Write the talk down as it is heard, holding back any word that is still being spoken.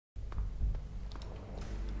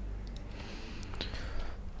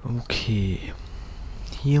Okay.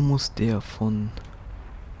 Hier muss der von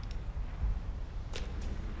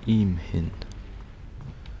ihm hin.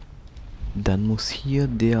 Dann muss hier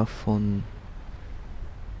der von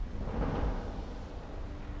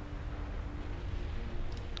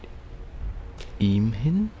ihm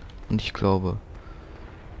hin. Und ich glaube,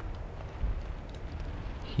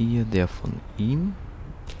 hier der von ihm.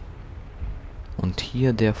 Und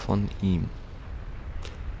hier der von ihm.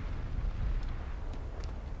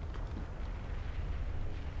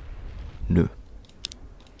 Nö.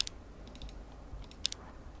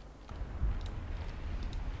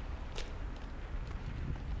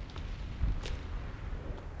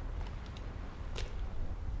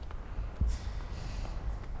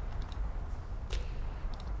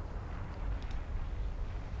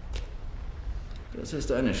 Das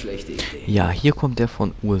ist eine schlechte Idee. Ja, hier kommt der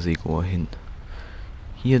von Ursegor hin.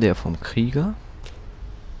 Hier der vom Krieger.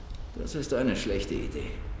 Das ist eine schlechte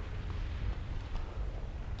Idee.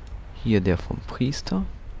 Hier der vom Priester.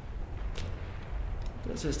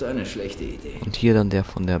 Das ist eine schlechte Idee. Und hier dann der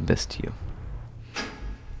von der Bestie.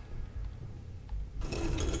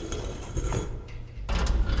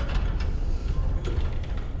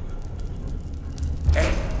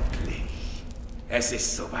 Endlich! Es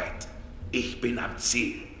ist soweit. Ich bin am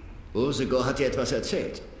Ziel. Ursegor hat dir etwas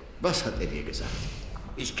erzählt. Was hat er dir gesagt?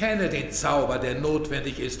 Ich kenne den Zauber, der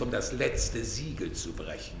notwendig ist, um das letzte Siegel zu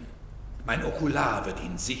brechen. Mein Okular wird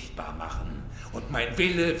ihn sichtbar machen und mein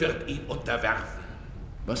Wille wird ihn unterwerfen.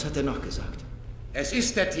 Was hat er noch gesagt? Es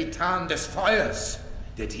ist der Titan des Feuers,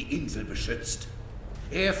 der die Insel beschützt.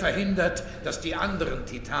 Er verhindert, dass die anderen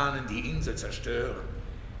Titanen die Insel zerstören.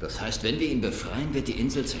 Das heißt, wenn wir ihn befreien, wird die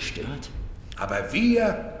Insel zerstört? Aber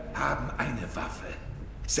wir haben eine Waffe.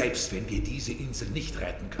 Selbst wenn wir diese Insel nicht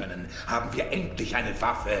retten können, haben wir endlich eine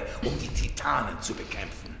Waffe, um die Titanen zu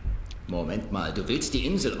bekämpfen. Moment mal, du willst die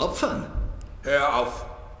Insel opfern? Hör auf!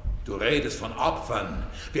 Du redest von Opfern,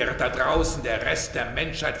 während da draußen der Rest der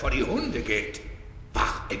Menschheit vor die Hunde geht.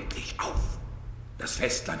 Wach endlich auf! Das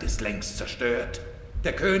Festland ist längst zerstört.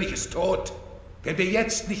 Der König ist tot. Wenn wir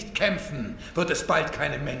jetzt nicht kämpfen, wird es bald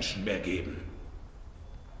keine Menschen mehr geben.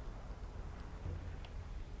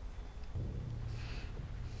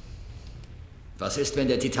 Was ist, wenn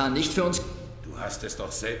der Titan nicht für uns... Du hast es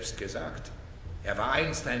doch selbst gesagt. Er war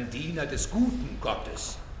einst ein Diener des guten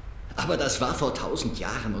Gottes. Aber das war vor 1000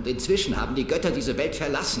 Jahren und inzwischen haben die Götter diese Welt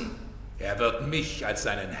verlassen. Er wird mich als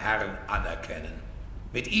seinen Herrn anerkennen.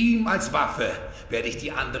 Mit ihm als Waffe werde ich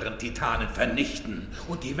die anderen Titanen vernichten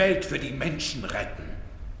und die Welt für die Menschen retten.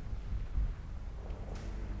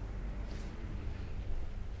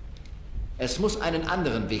 Es muss einen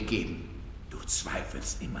anderen Weg geben. Du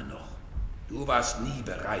zweifelst immer noch. Du warst nie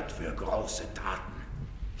bereit für große Taten.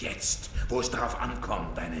 Jetzt, wo es darauf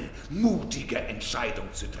ankommt, eine mutige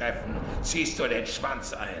Entscheidung zu treffen, ziehst du den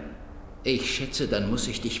Schwanz ein. Ich schätze, dann muss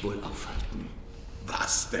ich dich wohl aufhalten.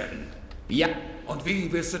 Was denn? Ja. Und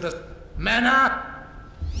wie willst du das... Männer!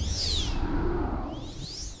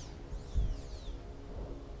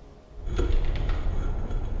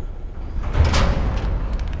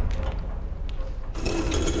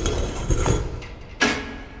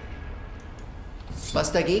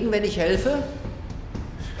 Was dagegen, wenn ich helfe?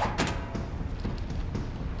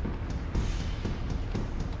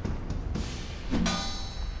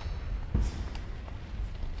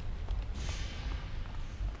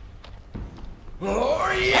 Oh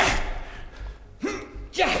ja!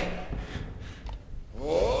 Ja!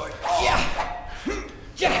 Oh ja!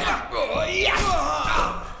 Ja! Oh ja!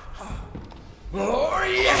 Oh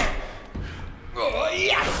ja! Oh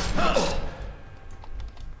ja!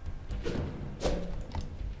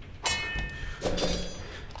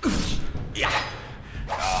 Ja!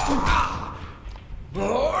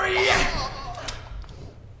 Oh ja!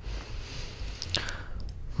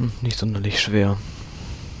 Nicht sonderlich schwer.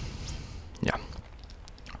 Ja.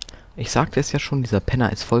 Ich sagte es ja schon, dieser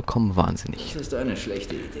Penner ist vollkommen wahnsinnig. Das ist eine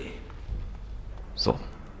schlechte Idee. So.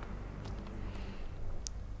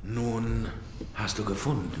 Nun hast du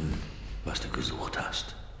gefunden, was du gesucht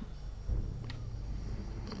hast.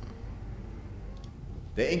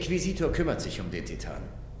 Der Inquisitor kümmert sich um den Titan.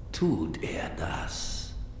 Tut er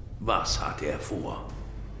das? Was hat er vor?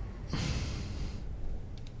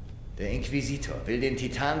 Der Inquisitor will den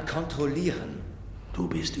Titan kontrollieren. Du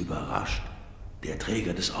bist überrascht. Der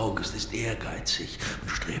Träger des Auges ist ehrgeizig und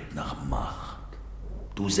strebt nach Macht.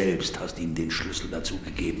 Du selbst hast ihm den Schlüssel dazu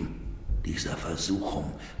gegeben. Dieser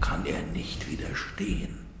Versuchung kann er nicht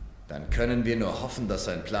widerstehen. Dann können wir nur hoffen, dass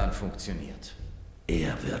sein Plan funktioniert.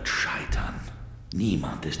 Er wird scheitern.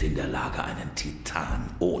 Niemand ist in der Lage, einen Titan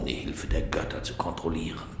ohne Hilfe der Götter zu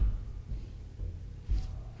kontrollieren.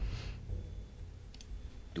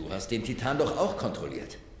 Du hast den Titan doch auch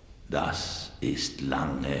kontrolliert. Das ist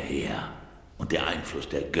lange her und der Einfluss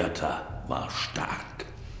der Götter war stark.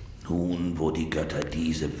 Nun, wo die Götter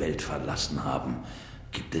diese Welt verlassen haben,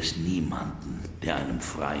 gibt es niemanden, der einem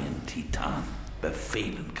freien Titan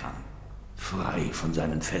befehlen kann. Frei von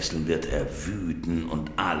seinen Fesseln wird er wüten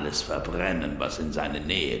und alles verbrennen, was in seine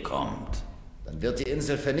Nähe kommt. Dann wird die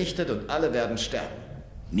Insel vernichtet und alle werden sterben.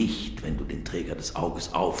 Nicht, wenn du den Träger des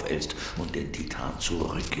Auges aufhältst und den Titan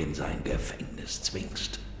zurück in sein Gefängnis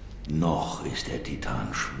zwingst. Noch ist der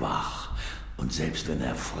Titan schwach, und selbst wenn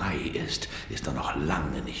er frei ist, ist er noch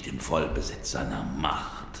lange nicht im Vollbesitz seiner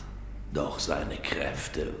Macht. Doch seine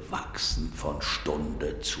Kräfte wachsen von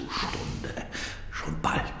Stunde zu Stunde. Schon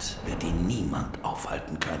bald wird ihn niemand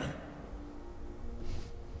aufhalten können.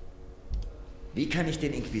 Wie kann ich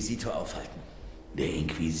den Inquisitor aufhalten? Der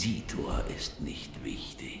Inquisitor ist nicht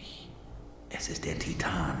wichtig. Es ist der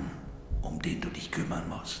Titan, um den du dich kümmern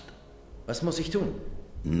musst. Was muss ich tun?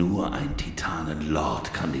 Nur ein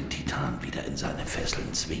Titanenlord kann den Titan wieder in seine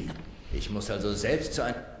Fesseln zwingen. Ich muss also selbst zu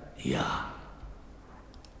einem... Ja,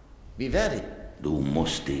 Wie werde ich? du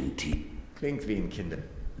musst den Titan... Klingt wie ein Kind.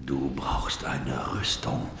 Du brauchst eine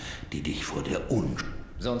Rüstung, die dich vor der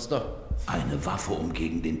Sonst noch? Eine Waffe, um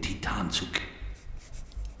gegen den Titan zu...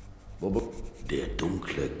 Der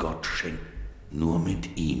dunkle Gott schenkt. Nur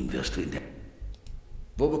mit ihm wirst du in der...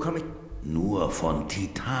 Wo bekomme ich... Nur von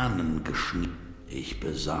Titanen geschnitten. Ich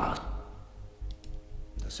besaß...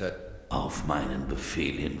 Das hört... Auf meinen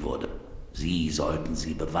Befehl hin wurde. Sie sollten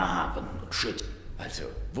sie bewahren und schützen. Also,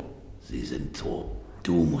 wo... Sie sind tot.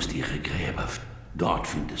 Du musst ihre Gräber... Dort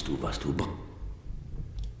findest du, was du...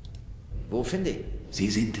 Wo finde ich... Sie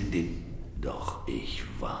sind in den... Doch ich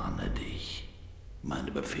warne dich.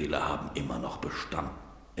 Meine Befehle haben immer noch Bestand.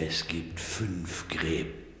 Es gibt 5 Gräber.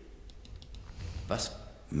 Was?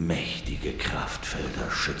 Mächtige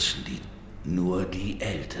Kraftfelder schützen die. Nur die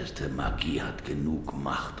älteste Magie hat genug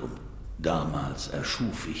Macht, um... Damals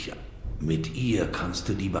erschuf ich... Mit ihr kannst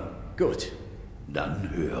du die... Gut.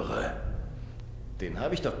 Dann höre. Den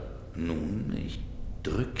habe ich doch... Nun, ich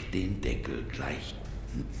drück den Deckel gleich.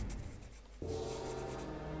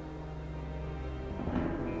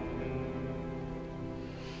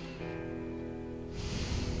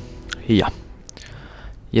 Ja.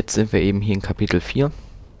 Jetzt sind wir eben hier in Kapitel 4.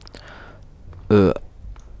 Will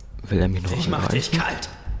er mich noch Ich mach dich kalt.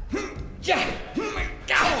 Ja.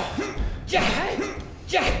 Ja.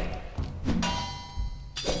 Ja.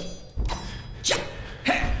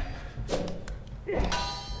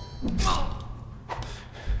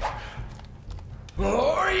 Oh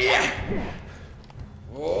ja!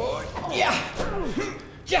 Oh ja!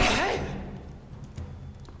 Ja!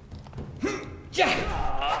 Ja!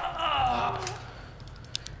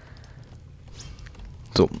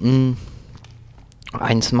 So,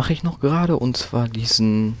 eins mache ich noch gerade, und zwar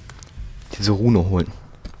diese Rune holen.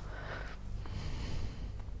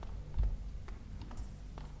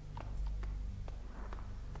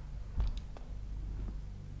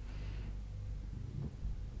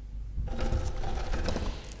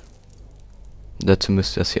 Dazu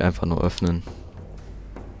müsst ihr das hier einfach nur öffnen.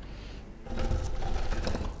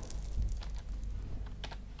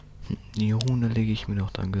 Die Rune lege ich mir doch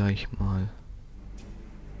dann gleich mal.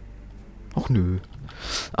 Ach nö.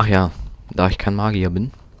 Ach ja, da ich kein Magier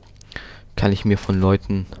bin, kann ich mir von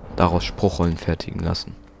Leuten daraus Spruchrollen fertigen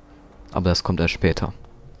lassen. Aber das kommt erst später.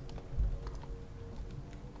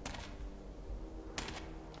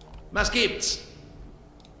 Was gibt's?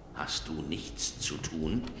 Hast du nichts zu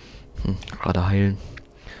tun? Gerade heilen.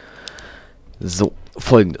 So,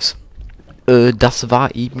 folgendes. Das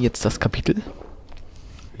war eben jetzt das Kapitel.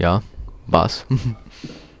 Ja, war's.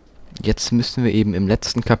 Jetzt müssen wir eben im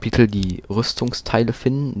letzten Kapitel die Rüstungsteile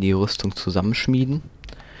finden, die Rüstung zusammenschmieden,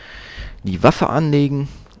 die Waffe anlegen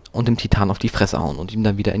und dem Titan auf die Fresse hauen und ihn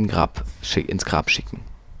dann wieder ins Grab schicken.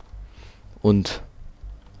 Und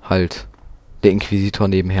halt der Inquisitor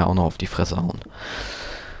nebenher auch noch auf die Fresse hauen.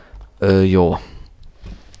 Jo.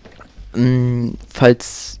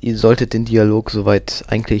 Falls ihr solltet den Dialog soweit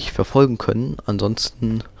eigentlich verfolgen können,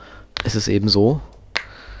 ansonsten ist es eben so,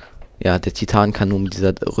 ja, der Titan kann nur mit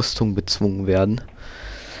dieser Rüstung bezwungen werden.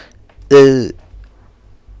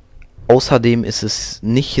 Außerdem ist es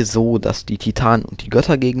nicht so, dass die Titanen und die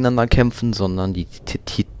Götter gegeneinander kämpfen, sondern die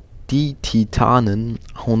Titanen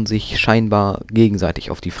hauen sich scheinbar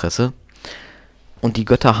gegenseitig auf die Fresse. Und die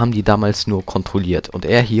Götter haben die damals nur kontrolliert. Und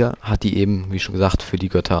er hier hat die eben, wie schon gesagt, für die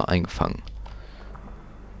Götter eingefangen.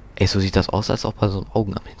 Ey, so sieht das aus, als ob er so ein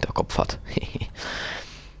Augen am Hinterkopf hat.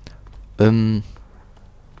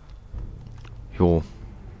 Jo.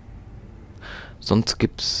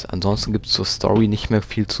 Ansonsten gibt's zur Story nicht mehr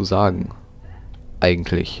viel zu sagen.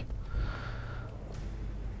 Eigentlich.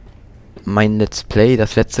 Mein Let's Play,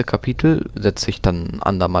 das letzte Kapitel, setze ich dann ein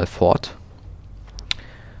andermal fort.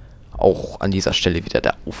 Auch an dieser Stelle wieder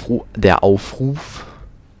der Aufruf.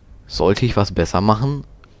 Sollte ich was besser machen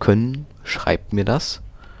können, schreibt mir das.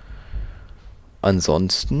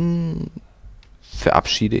 Ansonsten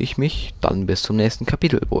verabschiede ich mich. Dann bis zum nächsten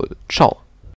Kapitel wohl. Ciao.